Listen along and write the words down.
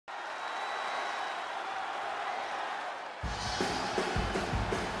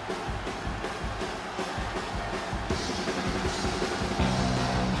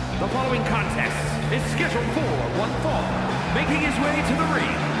following contest is scheduled for one fall. Making his way to the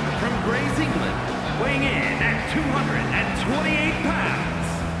ring from Grays, England, weighing in at 228 pounds,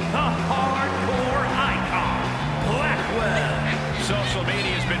 the hardcore icon, Blackwell. Social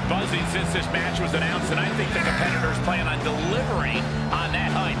media has been buzzing since this match was announced, and I think the competitors plan on delivering on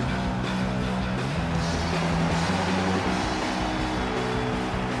that hype.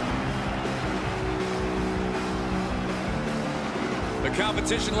 The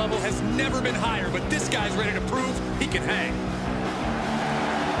competition level has never been higher, but this guy's ready to prove he can hang.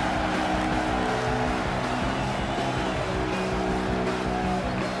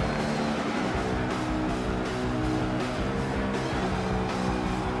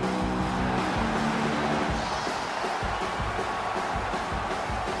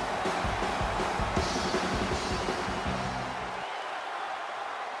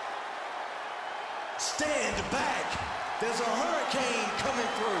 Stand back. There's a hurricane coming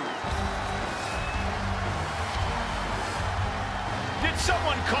through. Did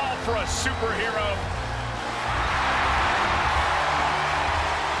someone call for a superhero?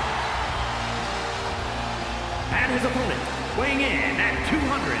 And his opponent, weighing in at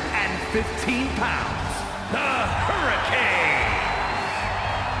 215 pounds, the Hurricane.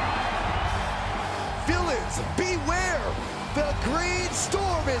 Villains, beware. The Green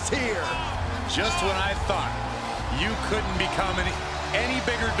Storm is here. Just when I thought you couldn't become any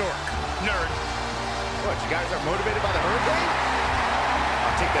bigger dork. Nerd. What, you guys are motivated by the hurricane?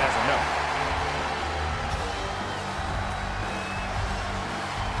 I'll take that as a no.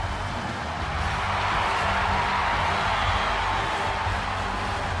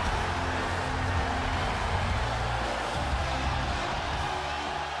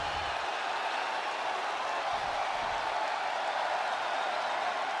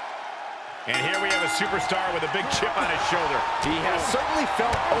 And here we have a superstar with a big chip on his shoulder. He has certainly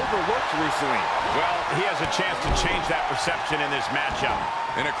felt overlooked recently. Well, he has a chance to change that perception in this matchup.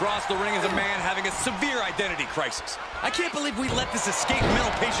 And across the ring is a man having a severe identity crisis. I can't believe we let this escaped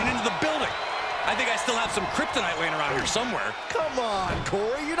mental patient into the building. I think I still have some kryptonite laying around here somewhere. Come on,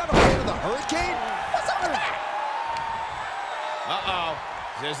 Corey. You're not afraid of the hurricane? What's up with that? Uh-oh.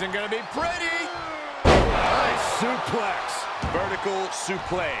 This isn't going to be pretty. Nice suplex. Vertical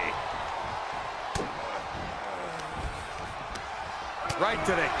suplex. Right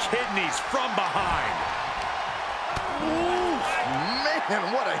to the kidneys from behind. Ooh,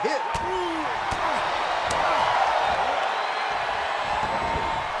 man, what a hit.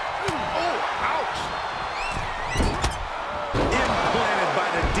 Oh, ouch. Implanted by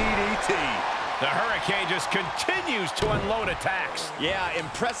the DDT. The Hurricane just continues to unload attacks. Yeah,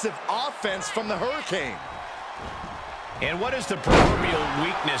 impressive offense from the Hurricane. And what is the proverbial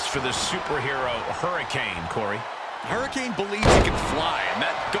weakness for the superhero Hurricane, Corey? Hurricane believes he can fly, and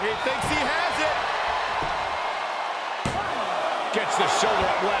that... He thinks he has it. Gets the shoulder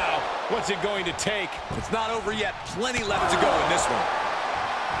up. Wow, what's it going to take? It's not over yet. Plenty left to go in this one.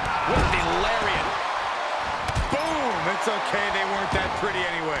 With the lariat. Boom! It's okay, they weren't that pretty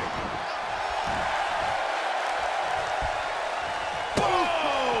anyway.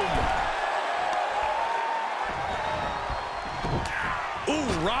 Boom! Ooh,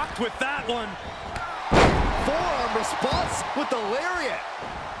 rocked with that one. Forearm response with the lariat.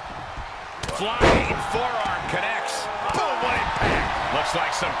 Flying forearm connects. Boom, what impact. Looks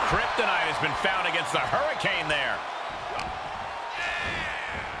like some kryptonite has been found against the Hurricane there.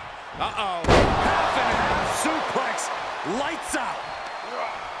 Uh-oh. Half and half suplex. Lights out.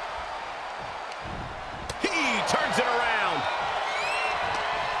 He turns it around.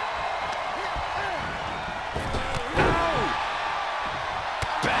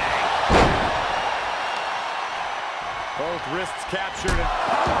 Both wrists captured.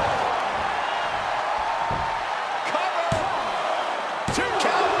 Cover! 2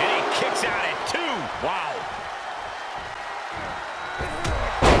 count. And he kicks out at 2. Wow.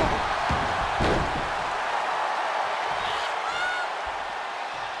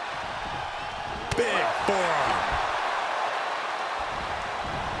 Big forearm.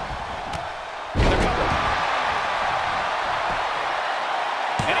 The cover.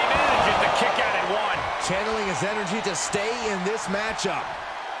 And he manages to kick out at 1. Channeling his energy to stay in this matchup.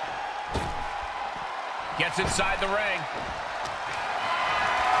 Gets inside the ring.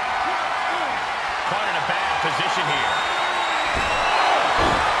 Caught in a bad position here.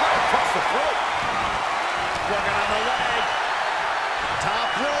 Right across the throat. Working on the leg. Top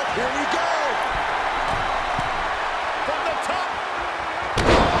rope, here we go. From the top.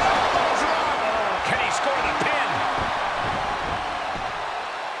 Can he score the pin?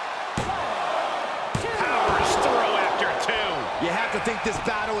 Powers through after 2. You have to think this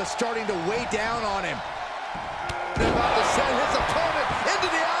battle is starting to weigh down on him. About to send his opponent into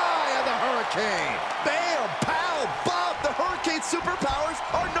the eye of the Hurricane. Bam! Pow! Bop! The Hurricane's superpowers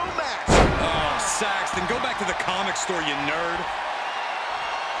are no match. Oh, Saxton, go back to the comic store, you nerd.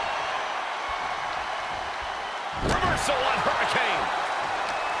 Reversal on Hurricane.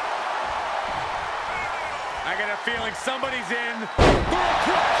 I got a feeling somebody's in for a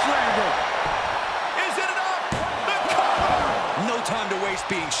crash landing. Is it enough? The cover. No time to waste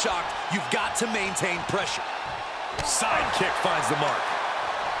being shocked. You've got to maintain pressure. Sidekick finds the mark.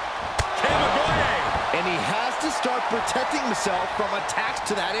 And he has to start protecting himself from attacks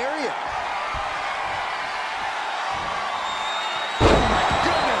to that area. Oh my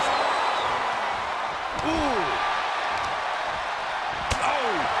goodness! Ooh!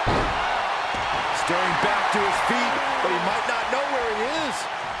 Oh! Staring back to his feet, but he might not know where he is.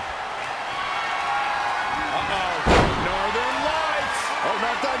 Uh-oh. Northern Lights. Oh,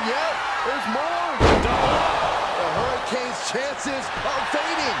 not done yet. There's more. The Hurricane's chances are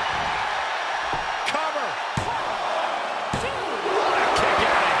fading. Cover. Kick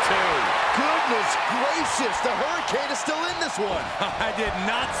out at 2. Goodness gracious, the Hurricane is still in this one. I did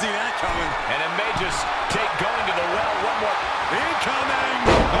not see that coming. And it may just take going to the well. One more.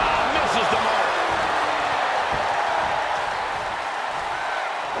 Incoming! Misses the mark.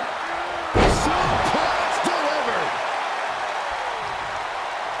 Suplex delivered.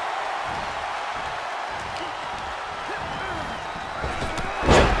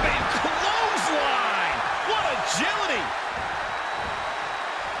 Jumping clothesline. What agility.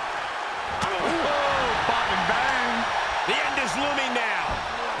 Bop and bang. The end is looming now.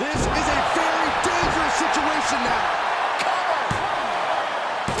 This is a very dangerous situation now.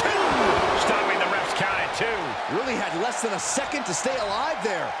 Stopping the ref's count at 2. Really had less than a second to stay alive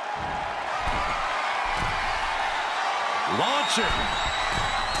there. Launching.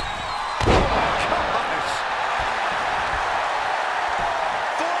 Gosh.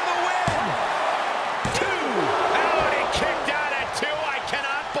 For the win. 2. Oh, and he kicked out at 2. I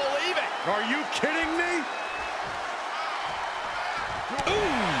cannot believe it. Are you kidding me?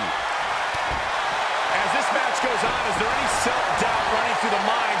 As this match goes on, is there any self-doubt running through the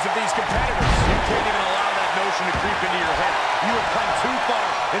minds of these competitors? You can't even allow that notion to creep into your head. You have come too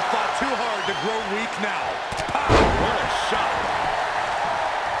far and fought too hard to grow weak now. What a shot.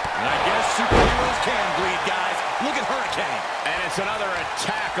 And I guess superheroes can bleed, guys. Look at Hurricane. And it's another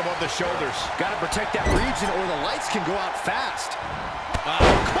attack above the shoulders. Got to protect that region or the lights can go out fast.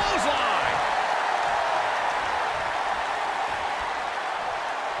 Clothesline.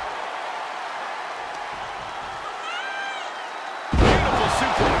 Beautiful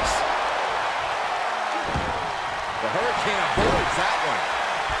suplex. The Hurricane avoids that one.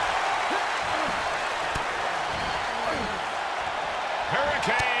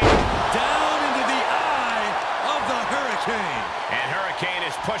 Hurricane. Down into the eye of the Hurricane. And Hurricane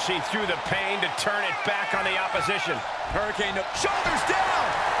is pushing through the pain to turn it back on the opposition. Hurricane, Shoulders down.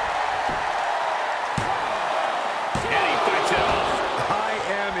 And he fights it off. I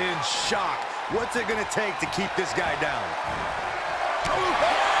am in shock. What's it going to take to keep this guy down?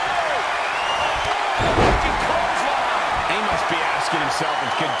 He must be asking himself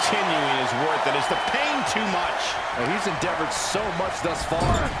and continuing his work that is the pain too much. Well, he's endeavored so much thus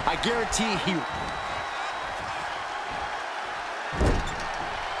far. I guarantee he...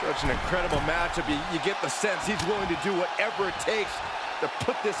 Such an incredible matchup. You get the sense he's willing to do whatever it takes to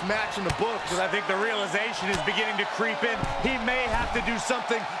put this match in the books. Because I think the realization is beginning to creep in. He may have to do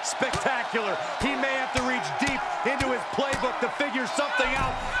something spectacular. He may have to reach deep into his playbook to figure something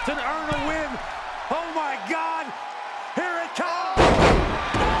out to earn a win. Oh my God! Here it comes!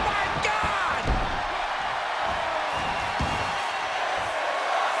 Oh my God!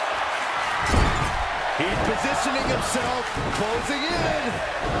 He's positioning himself, closing in.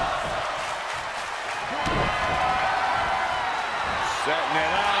 Setting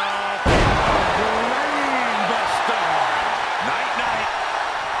it up. Brainbuster. Night-night.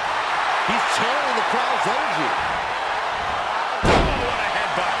 He's channeling the crowd's energy. Oh, what a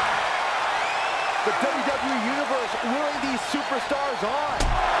headbutt. The WWE Universe willing these superstars on.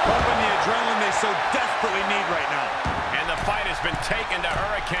 pumping the adrenaline they so desperately need right now. And the fight has been taken to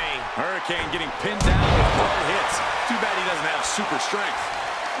Hurricane. Hurricane getting pinned down with hard hits. Too bad he doesn't have super strength.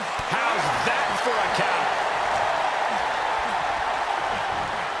 How's that for a count?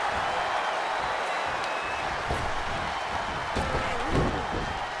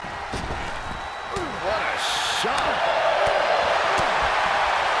 What a shot.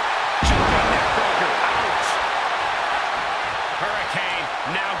 Jumping neckbreaker. Ouch. Hurricane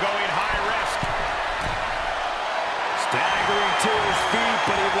now going high risk. Staggering to his feet,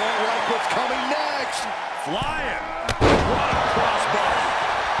 but he won't flying. What a crossbar.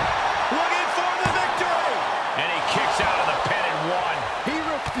 Looking for the victory. And he kicks out of the pin and one. He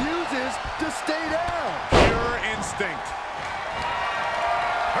refuses to stay down. Pure instinct.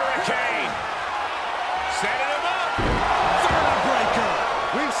 Hurricane. Setting him up. Third breaker.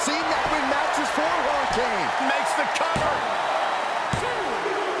 We've seen that win matches for Hurricane. Makes the cover.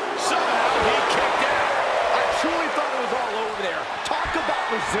 Somehow he kicked out. I truly thought it was all over there. Talk about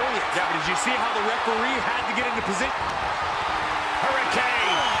resilience. Yeah, but did you see how the referee had to get into position?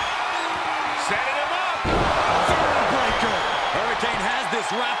 Hurricane. Setting him up. Third breaker. Hurricane has this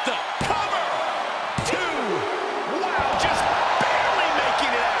wrapped up. Cover. Two. Wow, just barely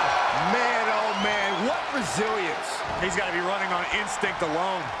making it out. Man, oh man, what resilience. He's got to be running on instinct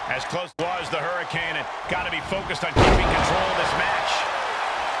alone. As close was the Hurricane, and got to be focused on keeping control of this match.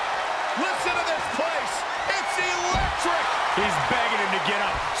 Listen to this place. It's electric. He's begging him to get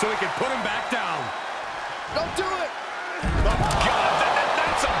up so he can put him back down. Don't do it. Oh, God,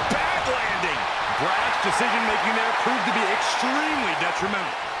 that's a bad landing. Brash decision-making there proved to be extremely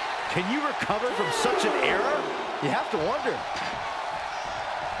detrimental. Can you recover from such an error? You have to wonder.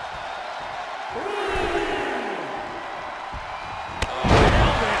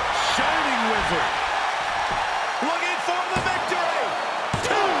 Shining Wizard. Looking for the victory.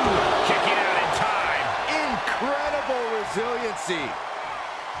 Two. Kicking out in time. Incredible resiliency.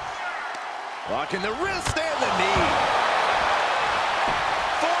 Locking the wrist and the knee.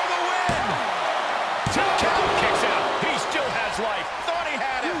 For the win. Two count. Kicks out. He still has life. Thought he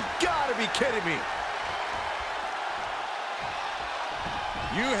had him. You gotta be kidding me.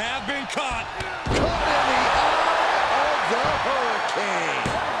 You have been caught. Caught in the eye of the Hurricane.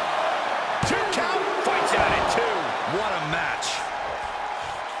 Two count. Fights out in two. What a match.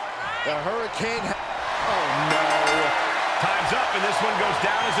 The Hurricane. Oh no. Time's up, and this one goes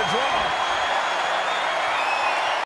down as a draw.